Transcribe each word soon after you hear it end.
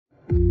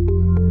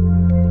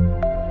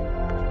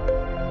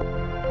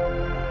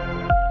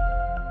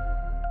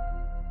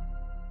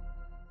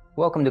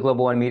Welcome to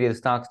Global One Media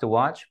Stocks to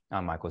Watch.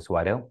 I'm Michael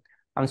Suido.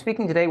 I'm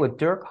speaking today with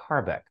Dirk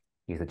Harbecke.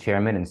 He's the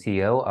chairman and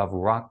CEO of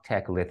Rock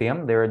Tech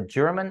Lithium. They're a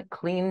German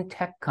clean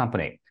tech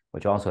company,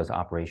 which also has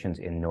operations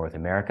in North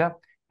America,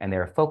 and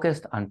they're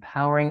focused on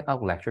powering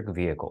electric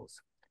vehicles.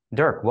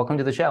 Dirk, welcome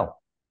to the show.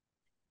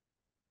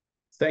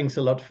 Thanks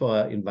a lot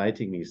for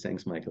inviting me.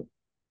 Thanks, Michael.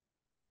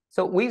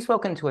 So we've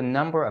spoken to a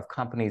number of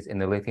companies in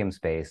the lithium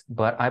space,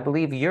 but I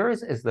believe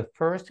yours is the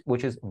first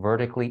which is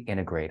vertically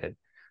integrated.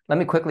 Let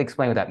me quickly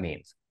explain what that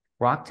means.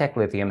 Rock Tech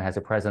Lithium has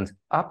a presence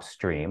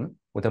upstream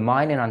with a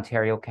mine in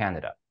Ontario,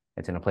 Canada.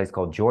 It's in a place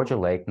called Georgia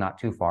Lake, not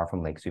too far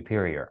from Lake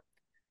Superior.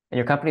 And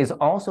your company is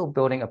also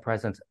building a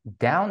presence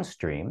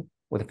downstream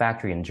with a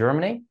factory in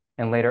Germany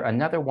and later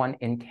another one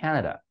in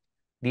Canada.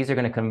 These are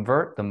going to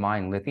convert the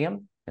mine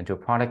lithium into a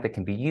product that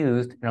can be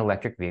used in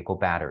electric vehicle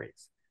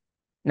batteries.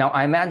 Now,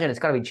 I imagine it's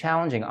got to be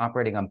challenging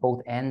operating on both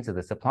ends of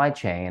the supply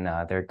chain.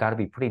 There got to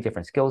be pretty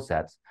different skill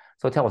sets.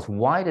 So tell us,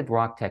 why did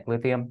Rock Tech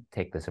Lithium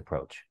take this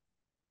approach?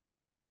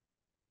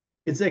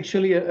 It's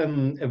actually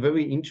a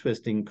very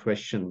interesting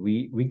question.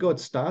 We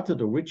got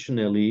started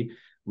originally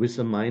with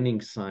a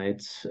mining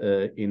site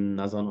in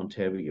Northern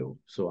Ontario.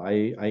 So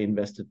I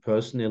invested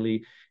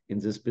personally in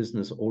this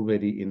business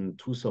already in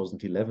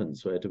 2011.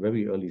 So at a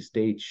very early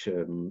stage,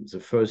 the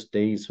first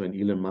days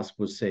when Elon Musk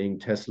was saying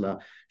Tesla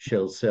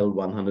shall sell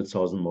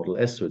 100,000 Model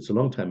S. So it's a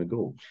long time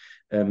ago.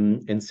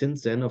 And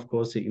since then, of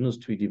course, the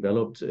industry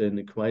developed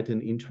in quite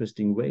an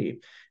interesting way.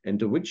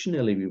 And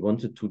originally, we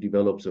wanted to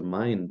develop the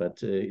mine,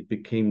 but it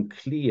became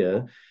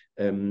clear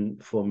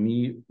for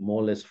me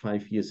more or less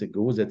 5 years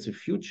ago that the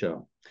future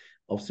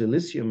of the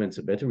lithium and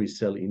the battery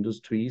cell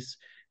industries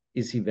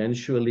is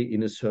eventually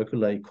in a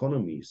circular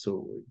economy.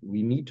 So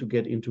we need to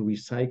get into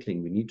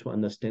recycling. We need to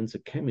understand the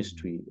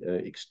chemistry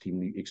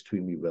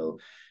extremely well.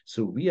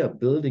 So we are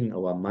building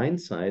our mine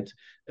site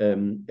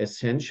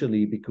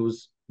essentially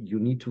because you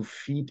need to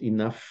feed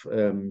enough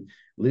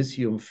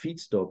lithium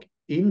feedstock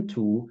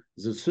into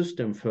the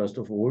system, first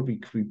of all,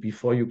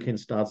 before you can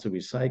start the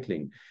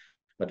recycling.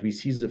 But we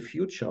see the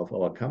future of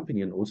our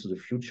company and also the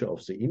future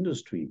of the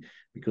industry,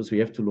 because we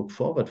have to look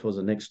forward for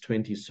the next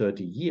 20,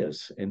 30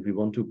 years. And we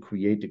want to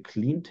create a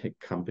clean tech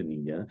company.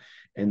 Yeah?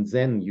 And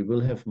then you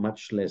will have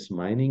much less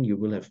mining. You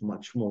will have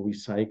much more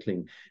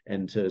recycling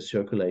and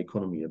circular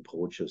economy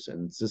approaches.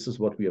 And this is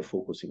what we are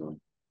focusing on.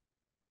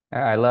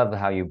 I love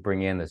how you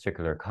bring in the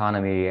circular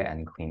economy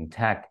and clean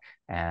tech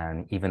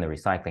and even the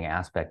recycling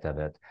aspect of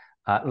it.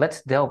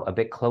 Let's delve a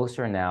bit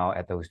closer now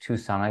at those two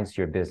sides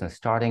to your business,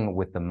 starting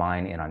with the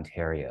mine in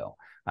Ontario.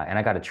 And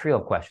I got a trio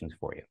of questions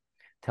for you.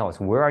 Tell us,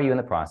 where are you in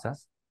the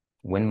process?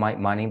 When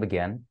might mining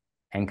begin?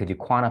 And could you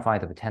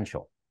quantify the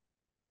potential?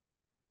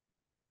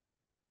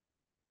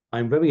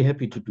 I'm very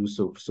happy to do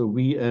so. So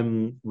we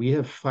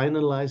have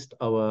finalized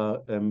our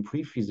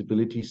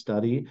pre-feasibility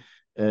study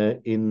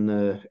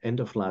in end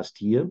of last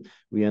year.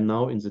 We are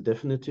now in the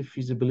definitive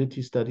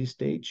feasibility study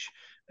stage.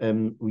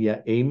 We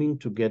are aiming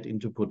to get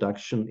into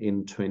production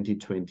in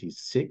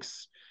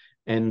 2026.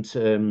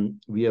 And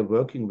we are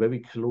working very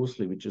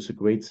closely, which is a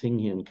great thing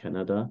here in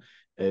Canada,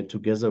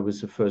 together with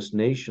the First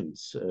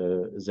Nations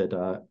that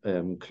are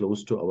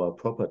close to our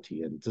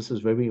property. And this is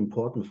very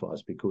important for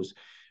us because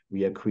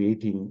we are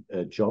creating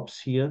jobs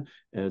here.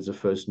 The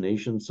First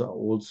Nations are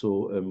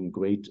also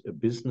great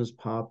business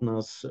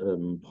partners,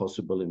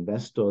 possible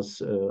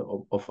investors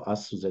of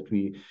us, so that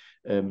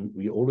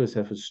we always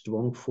have a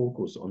strong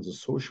focus on the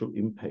social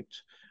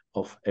impact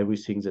of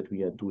everything that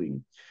we are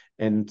doing.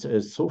 And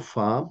so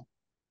far,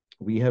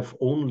 we have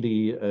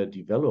only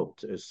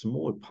developed a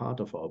small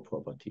part of our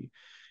property.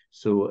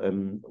 So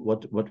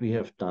what we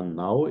have done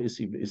now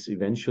is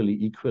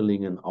eventually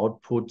equaling an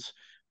output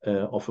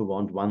of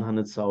around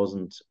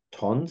 100,000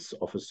 tons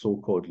of a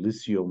so-called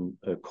lithium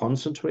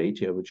concentrate,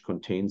 here, which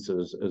contains a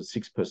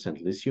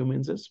 6% lithium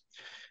in this.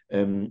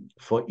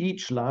 For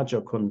each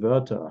larger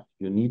converter,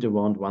 you need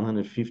around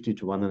 150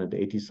 to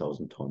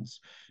 180,000 tons.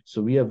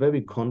 So we are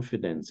very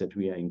confident that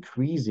we are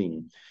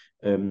increasing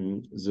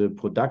the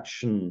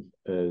production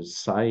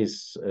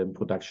size and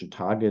production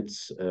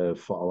targets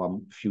for our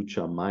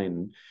future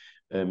mine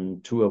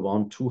to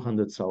around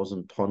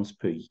 200,000 tons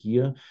per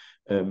year,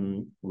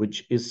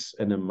 which is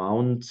an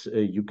amount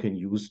you can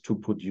use to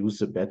produce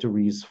the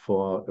batteries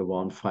for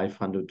around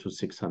 500 to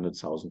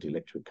 600,000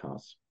 electric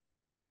cars.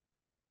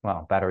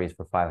 Wow, batteries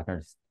for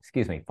 500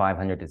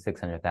 to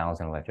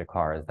 600,000 electric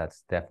cars.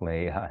 That's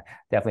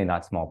definitely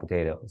not small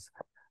potatoes.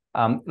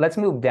 Let's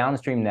move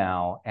downstream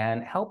now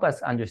and help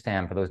us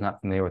understand, for those not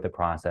familiar with the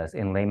process,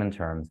 in layman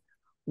terms,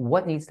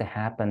 what needs to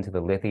happen to the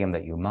lithium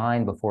that you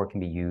mine before it can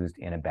be used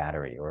in a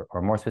battery?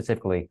 Or more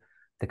specifically,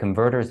 the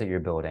converters that you're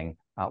building,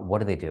 what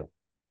do they do?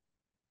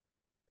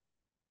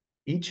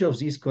 Each of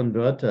these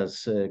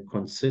converters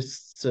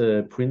consists,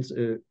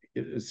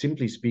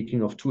 simply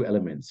speaking, of two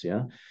elements.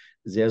 Yeah,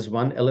 There's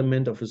one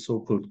element of a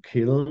so-called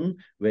kiln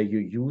where you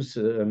use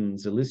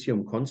the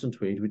lithium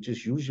concentrate, which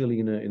is usually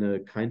in a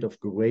kind of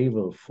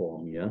gravel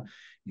form. Yeah,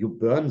 you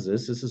burn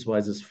this. This is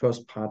why this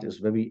first part is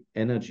very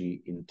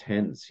energy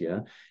intense.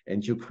 Yeah,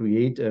 and you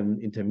create an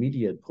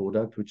intermediate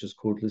product which is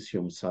called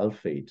lithium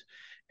sulfate.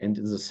 And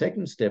in the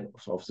second step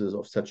of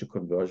such a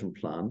conversion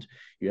plant,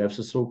 you have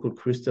the so-called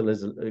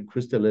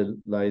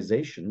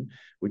crystallization,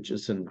 which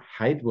is an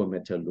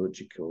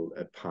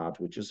hydrometallurgical part,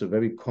 which is a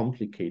very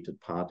complicated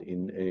part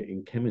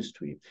in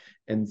chemistry.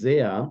 And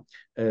there,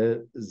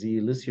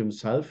 the lithium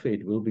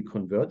sulfate will be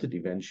converted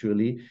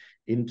eventually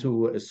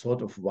into a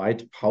sort of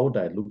white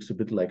powder. It looks a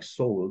bit like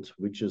salt,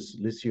 which is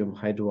lithium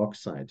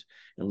hydroxide.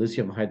 And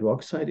lithium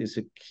hydroxide is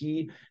a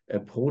key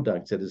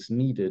product that is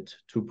needed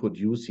to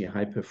produce the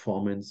high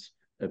performance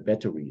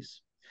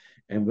batteries.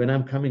 And when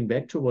I'm coming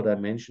back to what I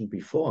mentioned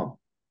before,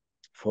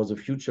 for the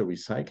future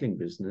recycling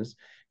business,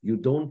 you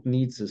don't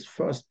need this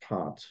first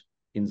part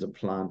in the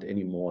plant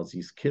anymore,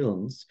 these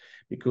kilns,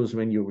 because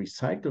when you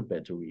recycle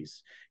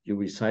batteries, you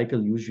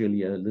recycle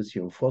usually a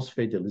lithium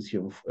phosphate, a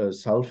lithium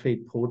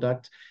sulfate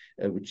product,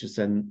 which is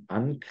then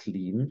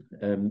unclean.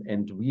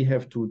 And we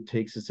have to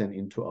take this then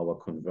into our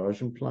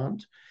conversion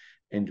plant.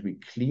 And we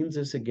clean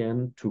this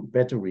again to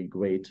battery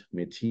grade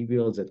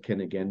materials that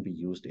can again be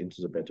used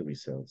into the battery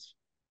cells.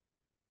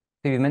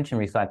 So you mentioned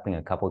recycling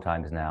a couple of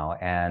times now,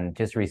 and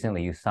just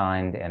recently you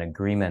signed an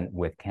agreement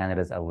with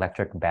Canada's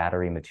electric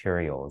battery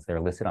materials.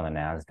 They're listed on the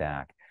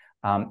NASDAQ.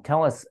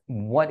 Tell us,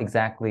 what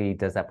exactly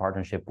does that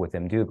partnership with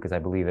them do? Because I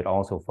believe it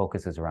also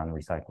focuses around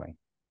recycling.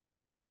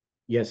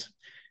 Yes,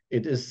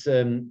 it is.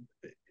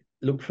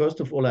 Look, first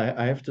of all,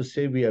 I have to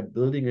say we are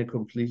building a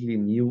completely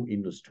new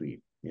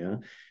industry. Yeah,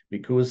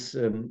 because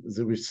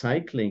the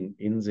recycling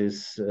in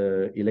this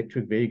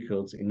electric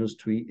vehicles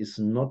industry is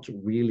not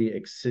really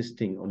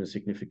existing on a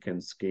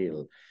significant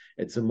scale.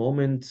 At the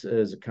moment,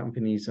 the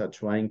companies are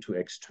trying to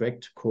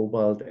extract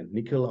cobalt and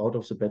nickel out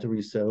of the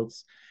battery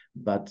cells,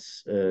 but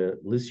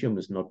lithium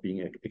is not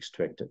being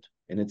extracted.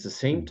 And at the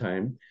same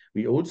time,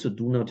 we also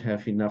do not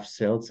have enough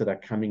cells that are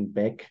coming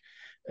back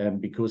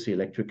because the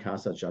electric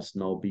cars are just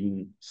now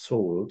being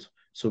sold.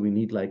 So we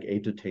need like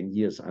 8 to 10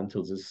 years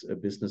until this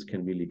business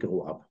can really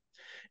grow up.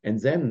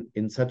 And then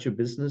in such a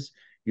business,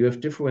 you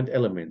have different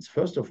elements.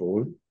 First of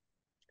all,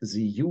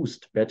 the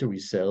used battery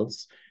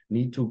cells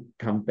need to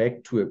come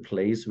back to a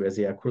place where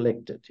they are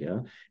collected. Yeah,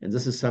 and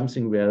this is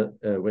something where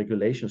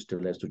regulation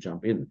still has to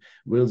jump in.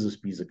 Will this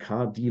be the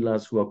car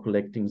dealers who are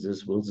collecting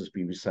this? Will this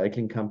be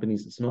recycling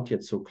companies? It's not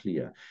yet so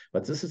clear,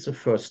 but this is the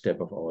first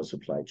step of our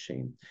supply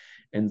chain.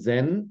 And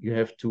then you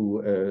have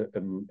to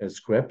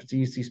scrap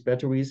these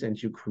batteries,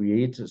 and you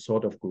create a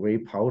sort of gray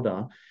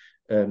powder,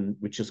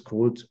 which is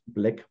called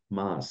black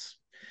mass.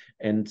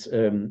 And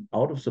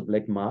out of the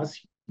black mass,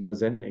 you're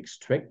then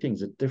extracting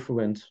the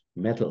different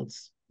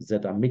metals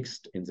that are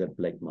mixed in that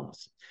black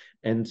mass.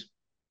 And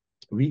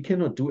we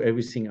cannot do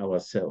everything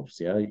ourselves.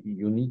 Yeah,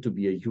 you need to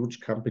be a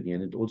huge company,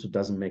 and it also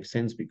doesn't make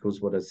sense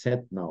because what I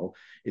said now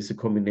is a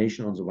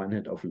combination on the one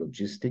hand of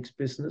logistics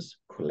business,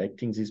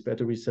 collecting these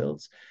battery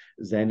cells,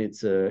 then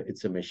it's a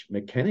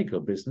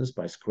mechanical business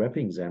by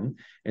scrapping them,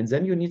 and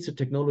then you need the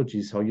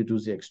technologies how you do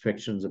the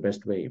extraction the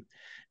best way.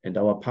 And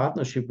our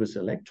partnership with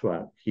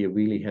Electra here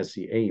really has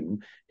the aim.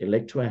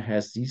 Electra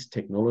has these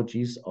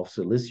technologies of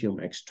the lithium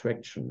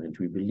extraction, and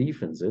we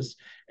believe in this.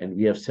 And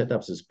we have set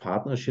up this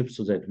partnership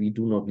so that we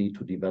do not need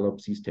to develop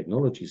these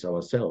technologies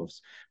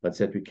ourselves, but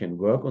that we can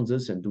work on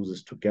this and do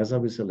this together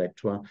with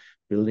Electra,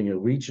 building a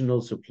regional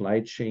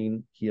supply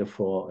chain here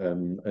for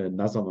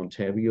Northern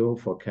Ontario,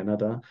 for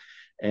Canada,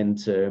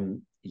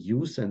 and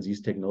use then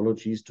these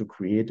technologies to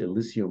create a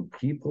lithium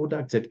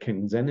pre-product that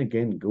can then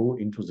again go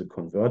into the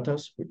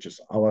converters, which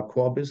is our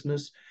core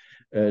business,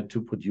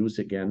 to produce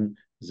again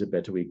the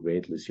battery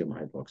grade lithium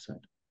hydroxide.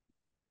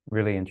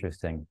 Really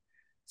interesting.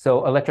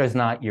 So Electra is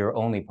not your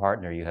only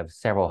partner. You have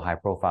several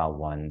high-profile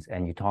ones,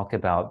 and you talked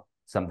about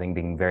something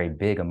being very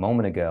big a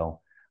moment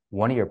ago.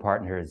 One of your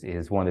partners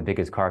is one of the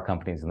biggest car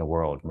companies in the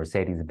world,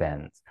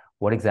 Mercedes-Benz.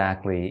 What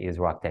exactly is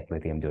Rock Tech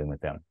Lithium doing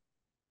with them?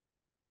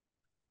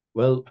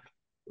 Well,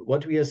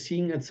 what we are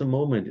seeing at the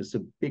moment is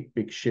a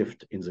big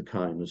shift in the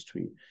car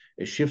industry,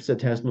 a shift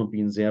that has not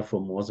been there for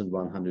more than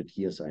 100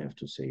 years, I have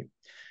to say.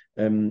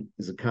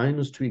 The car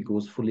industry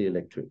goes fully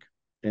electric.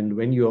 And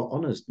when you are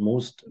honest,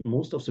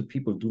 most of the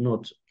people do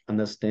not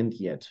understand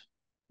yet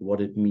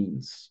what it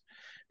means.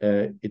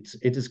 It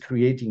is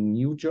creating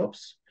new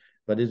jobs,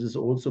 but it is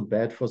also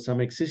bad for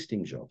some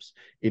existing jobs.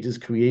 It is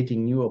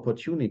creating new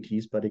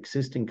opportunities, but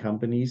existing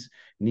companies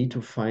need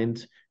to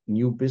find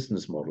new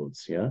business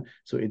models. Yeah,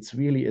 so it's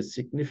really a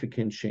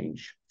significant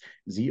change.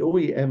 The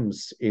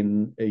OEMs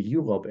in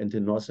Europe and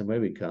in North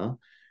America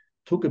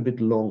took a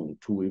bit long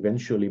to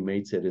eventually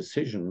make their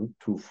decision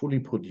to fully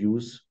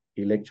produce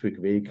electric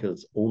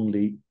vehicles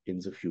only in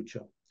the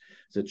future.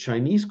 The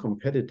Chinese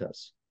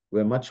competitors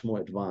were much more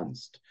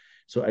advanced.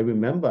 So I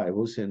remember I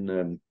was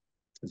in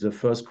the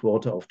first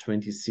quarter of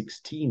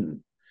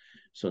 2016.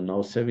 So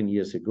now 7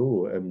 years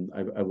ago,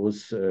 I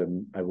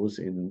was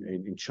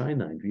in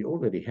China, and we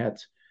already had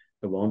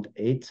around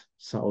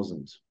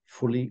 8,000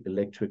 fully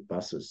electric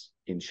buses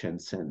in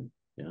Shenzhen.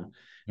 Yeah.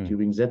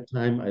 During that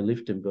time, I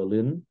lived in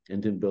Berlin,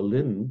 and in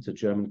Berlin, the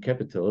German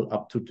capital,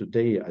 up to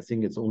today, I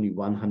think it's only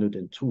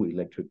 102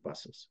 electric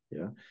buses.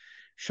 Yeah.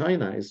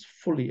 China is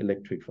fully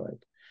electrified.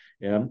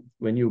 Yeah.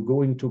 When you're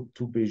going to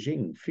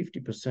Beijing,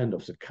 50%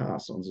 of the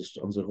cars on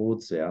the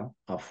roads there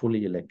are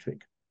fully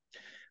electric.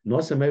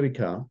 North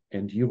America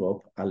and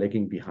Europe are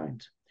lagging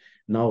behind.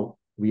 Now,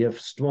 we have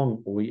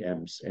strong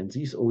OEMs, and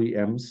these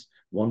OEMs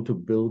want to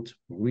build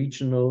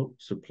regional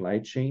supply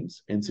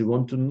chains, and they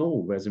want to know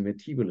where the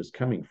material is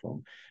coming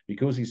from,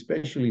 because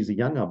especially the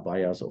younger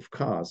buyers of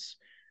cars,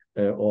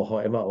 or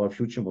however our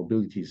future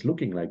mobility is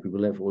looking like, we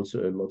will have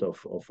also a lot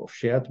of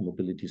shared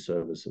mobility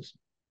services.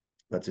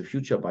 But the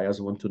future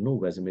buyers want to know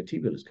where the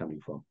material is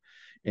coming from.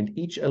 And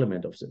each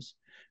element of this,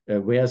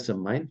 where is the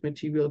mined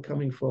material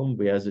coming from?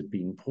 Where is it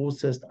being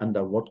processed?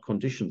 Under what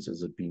conditions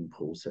is it being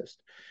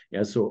processed?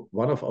 Yeah, so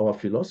one of our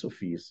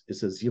philosophies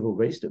is a zero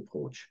waste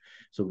approach.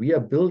 So we are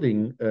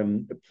building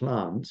a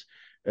plant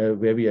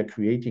where we are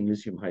creating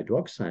lithium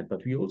hydroxide,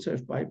 but we also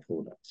have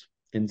byproducts.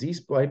 And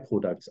these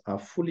byproducts are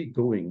fully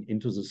going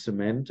into the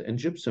cement and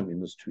gypsum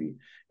industry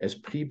as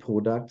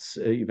pre-products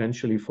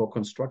eventually for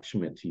construction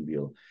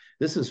material.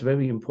 This is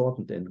very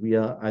important. And we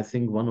are, I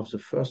think, one of the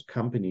first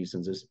companies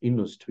in this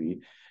industry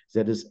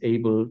that is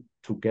able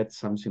to get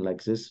something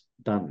like this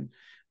done.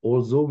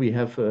 Although we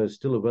have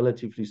still a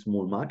relatively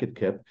small market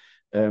cap,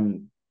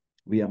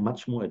 we are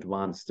much more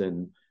advanced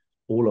than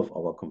all of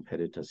our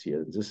competitors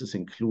here. This is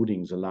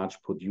including the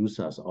large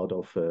producers out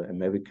of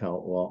America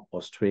or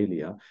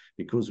Australia,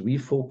 because we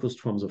focused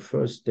from the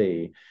first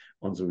day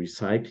on the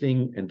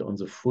recycling and on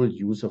the full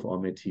use of our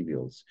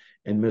materials.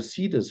 And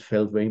Mercedes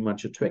felt very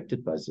much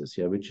attracted by this,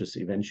 yeah, which is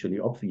eventually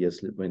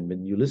obvious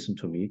when you listen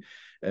to me,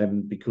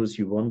 because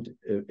you want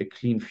a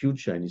clean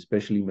future, and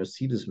especially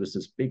Mercedes with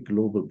this big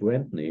global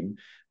brand name,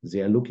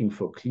 they are looking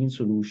for clean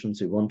solutions.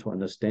 They want to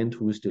understand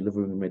who is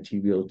delivering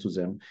material to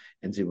them,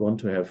 and they want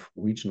to have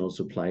regional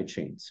supply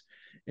chains.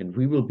 And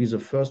we will be the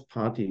first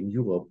party in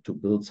Europe to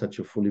build such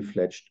a fully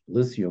fledged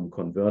lithium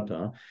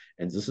converter.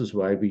 And this is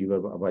why we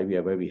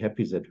are very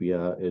happy that we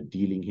are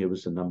dealing here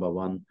with the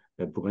 #1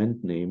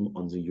 brand name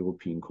on the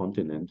European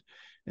continent.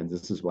 And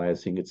this is why I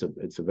think it's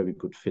a very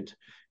good fit.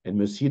 And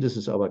Mercedes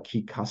is our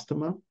key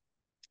customer.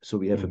 So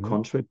we have a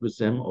contract with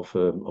them of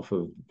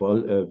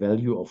a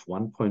value of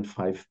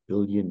 1.5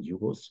 billion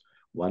euros,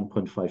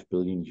 1.5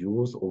 billion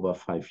euros over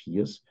 5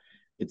 years.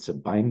 It's a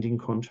binding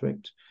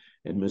contract.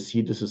 And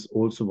Mercedes is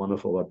also one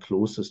of our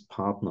closest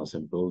partners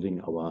in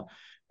building our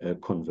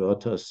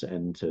converters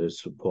and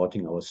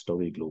supporting our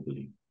story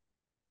globally.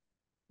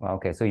 Well,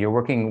 okay, so you're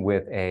working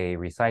with a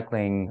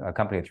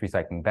company that's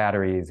recycling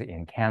batteries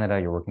in Canada.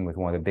 You're working with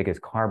one of the biggest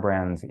car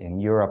brands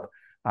in Europe.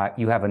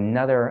 You have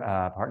another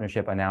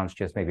partnership announced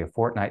just maybe a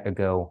fortnight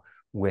ago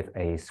with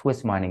a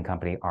Swiss mining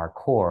company,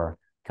 Arcore.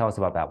 Tell us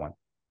about that one.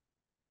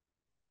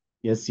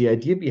 Yes, the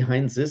idea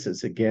behind this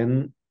is,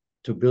 again,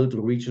 to build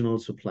regional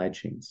supply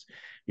chains,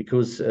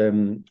 because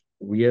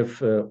we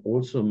have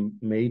also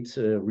made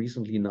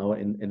recently now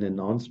an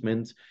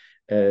announcement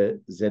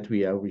that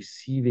we are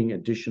receiving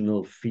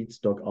additional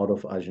feedstock out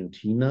of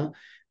Argentina.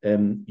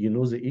 You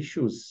know, the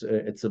issues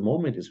at the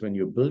moment is when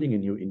you're building a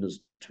new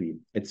industry,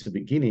 at the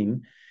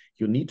beginning,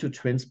 you need to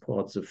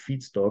transport the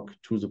feedstock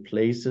to the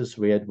places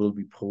where it will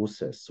be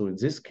processed. So in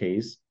this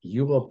case,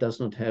 Europe does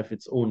not have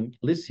its own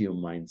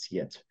lithium mines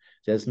yet.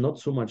 There's not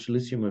so much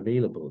lithium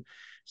available.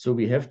 So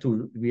we have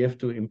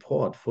to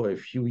import for a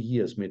few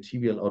years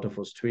material out of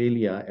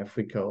Australia,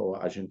 Africa,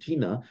 or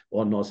Argentina,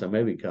 or North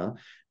America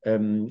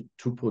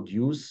to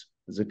produce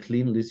the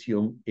clean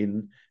lithium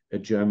in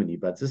Germany.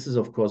 But this is,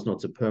 of course,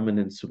 not the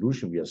permanent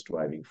solution we are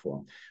striving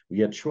for.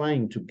 We are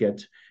trying to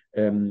get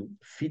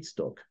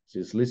feedstock,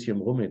 these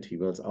lithium raw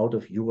materials, out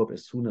of Europe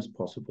as soon as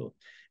possible.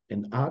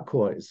 And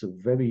Arcore is a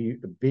very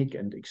big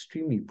and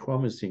extremely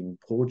promising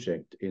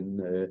project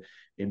in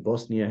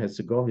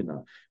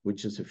Bosnia-Herzegovina,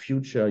 which is a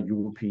future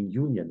European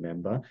Union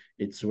member.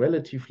 It's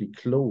relatively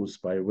close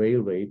by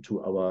railway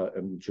to our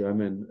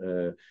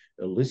German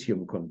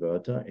lithium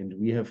converter. And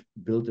we have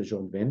built a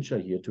joint venture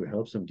here to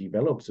help them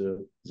develop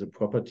the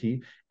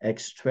property,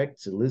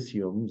 extract the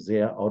lithium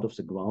there out of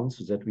the ground,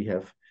 so that we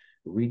have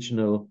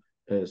regional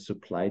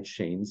supply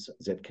chains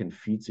that can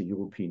feed the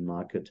European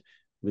market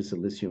with the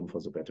lithium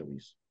for the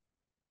batteries.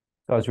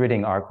 So I was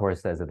reading Arcore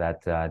says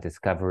that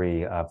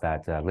discovery of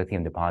that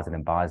lithium deposit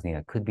in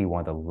Bosnia could be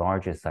one of the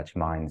largest such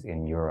mines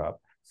in Europe.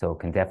 So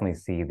can definitely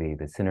see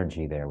the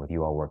synergy there with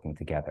you all working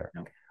together.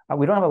 Yeah.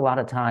 We don't have a lot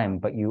of time,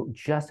 but you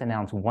just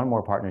announced one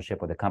more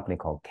partnership with a company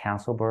called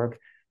Castelburg.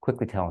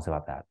 Quickly tell us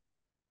about that.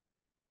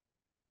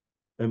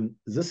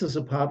 This is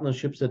a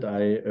partnership that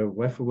I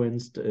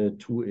referenced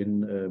to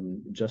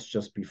in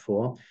just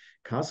before.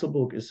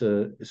 Castelburg is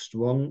a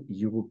strong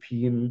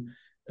European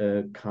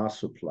car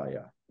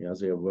supplier. Yeah,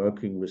 they are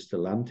working with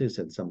Stellantis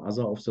and some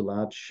other of the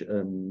large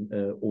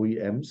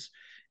OEMs,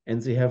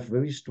 And they have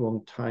very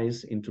strong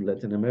ties into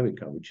Latin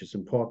America, which is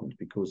important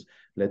because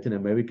Latin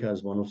America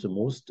is one of the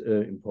most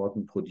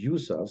important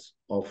producers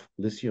of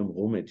lithium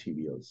raw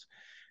materials.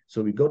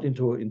 So we got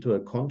into a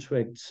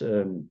contract.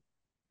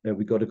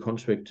 We got a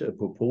contract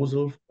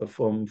proposal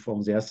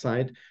from their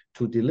side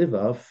to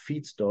deliver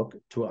feedstock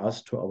to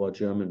us, to our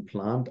German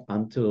plant,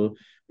 until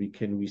we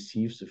can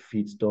receive the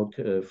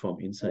feedstock from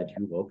inside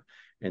Europe.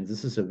 And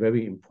this is a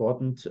very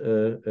important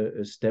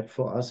step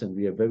for us. And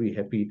we are very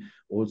happy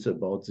also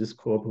about this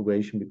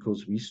cooperation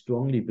because we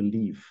strongly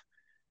believe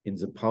in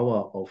the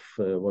power of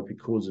what we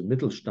call the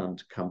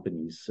Mittelstand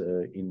companies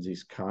in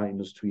this car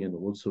industry and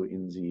also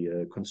in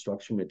the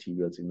construction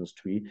materials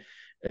industry.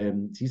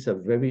 These are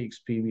very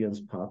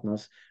experienced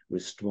partners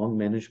with strong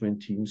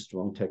management teams,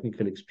 strong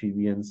technical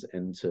experience,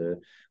 and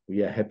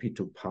we are happy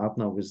to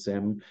partner with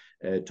them,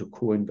 to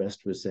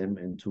co-invest with them,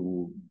 and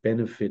to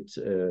benefit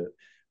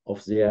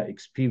of their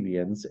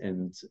experience.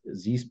 And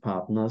these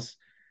partners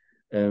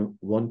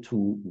want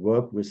to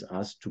work with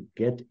us to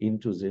get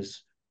into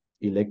this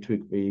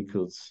electric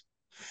vehicles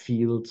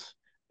field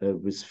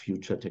with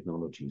future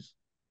technologies.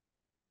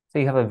 So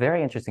you have a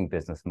very interesting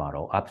business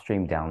model,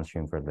 upstream,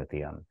 downstream for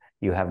lithium.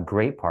 You have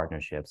great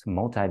partnerships,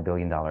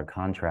 multi-billion-dollar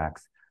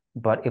contracts.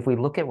 But if we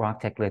look at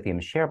Rocktech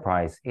Lithium's share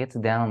price, it's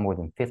down more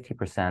than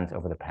 50%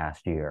 over the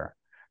past year.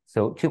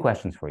 So two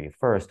questions for you.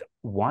 First,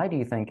 why do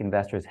you think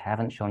investors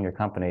haven't shown your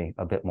company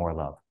a bit more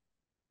love?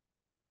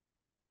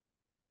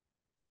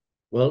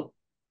 Well,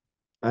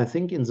 I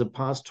think in the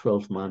past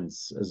 12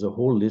 months, the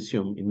whole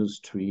lithium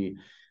industry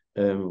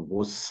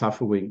was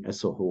suffering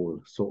as a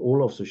whole. So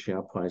all of the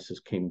share prices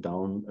came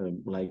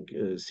down like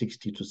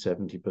 60 to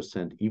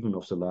 70%, even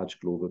of the large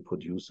global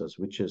producers,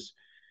 which is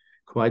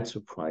quite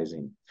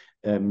surprising.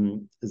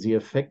 The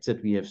effect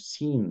that we have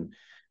seen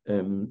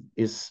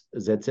is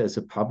that there's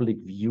a public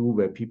view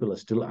where people are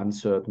still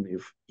uncertain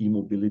if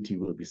e-mobility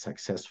will be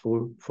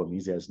successful. For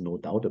me, there's no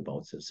doubt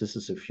about this. This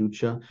is the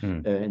future,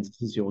 and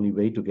this is the only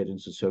way to get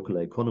into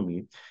circular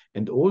economy.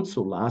 And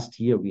also last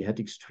year, we had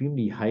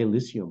extremely high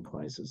lithium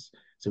prices.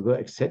 They were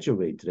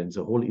exaggerated, and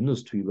the whole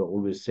industry were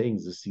always saying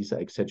this, these are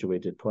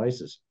exaggerated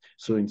prices.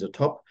 So in the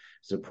top,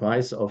 the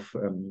price of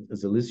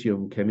the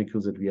lithium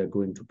chemicals that we are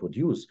going to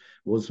produce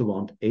was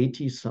around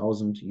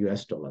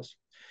 $80,000.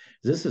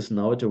 This is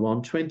now at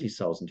around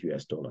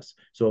 $20,000.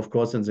 So of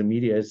course, and the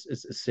media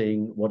is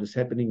saying what is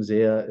happening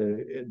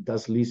there.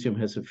 Does lithium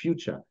has a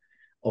future?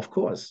 Of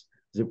course,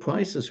 the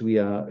prices we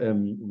are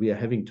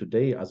having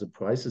today are the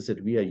prices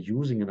that we are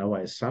using in our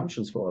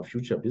assumptions for our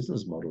future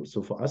business model.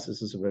 So for us,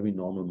 this is a very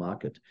normal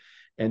market,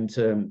 and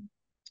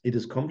it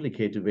is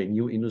complicated when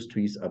new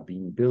industries are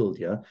being built.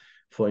 Yeah,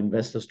 for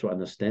investors to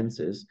understand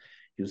this.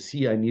 You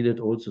see, I needed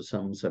also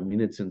some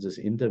minutes in this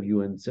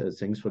interview, and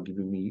thanks for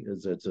giving me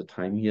the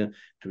time here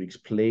to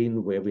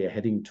explain where we are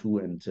heading to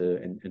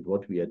and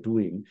what we are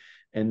doing.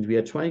 And we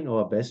are trying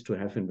our best to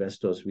have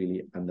investors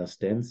really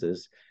understand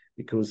this,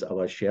 because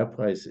our share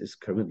price is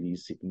currently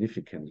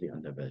significantly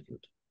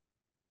undervalued.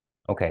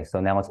 Okay,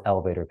 so now it's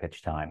elevator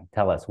pitch time.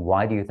 Tell us,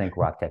 why do you think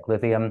Rocktech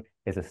Lithium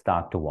is a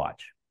stock to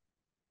watch?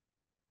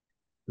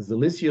 The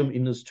lithium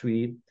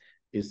industry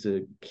is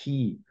a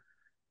key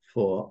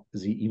for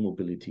the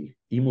e-mobility.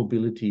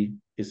 E-mobility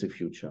is the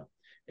future.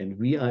 And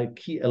we are a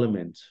key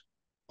element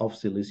of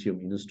the lithium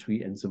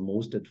industry and the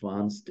most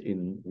advanced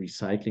in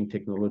recycling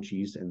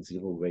technologies and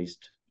zero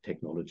waste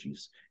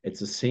technologies. At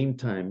the same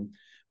time,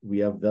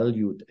 we are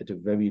valued at a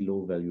very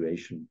low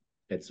valuation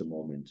at the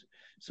moment.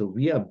 So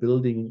we are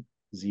building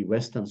the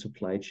Western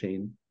supply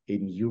chain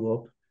in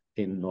Europe,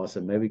 in North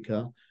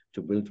America,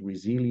 to build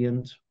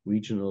resilient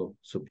regional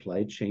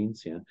supply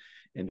chains. Yeah.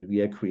 And we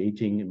are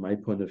creating, in my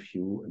point of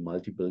view, a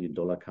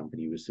multi-billion-dollar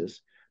company with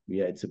this.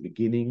 We are at the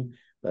beginning,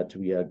 but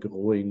we are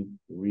growing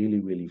really,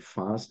 really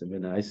fast. And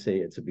when I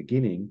say at the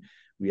beginning,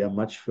 we are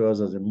much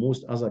further than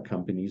most other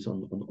companies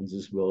on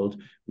this world.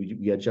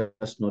 We are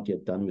just not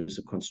yet done with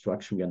the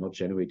construction. We are not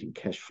generating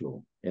cash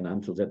flow. And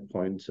until that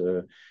point,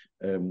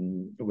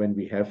 when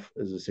we have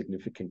a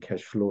significant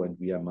cash flow and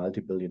we are a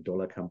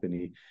multi-billion-dollar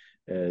company,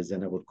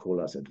 then I would call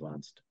us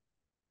advanced.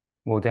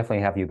 We'll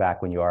definitely have you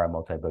back when you are a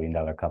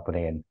multi-billion-dollar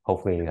company, and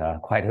hopefully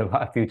quite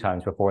a few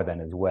times before then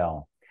as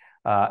well.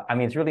 I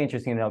mean, it's really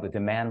interesting to know the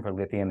demand for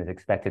lithium is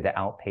expected to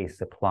outpace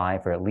supply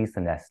for at least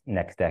the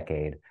next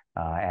decade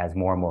as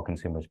more and more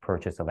consumers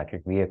purchase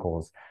electric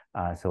vehicles.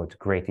 So it's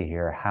great to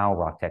hear how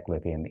Rocktech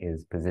Lithium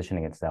is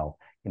positioning itself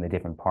in the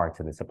different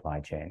parts of the supply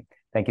chain.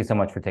 Thank you so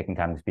much for taking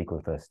time to speak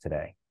with us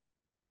today.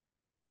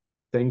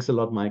 Thanks a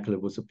lot, Michael.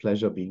 It was a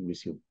pleasure being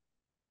with you.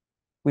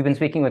 We've been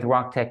speaking with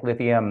Rocktech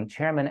Lithium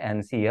Chairman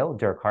and CEO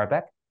Dirk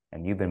Harbecke,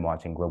 and you've been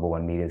watching Global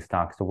One Media's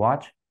Stocks to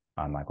Watch.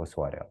 I'm Michael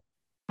Suardo.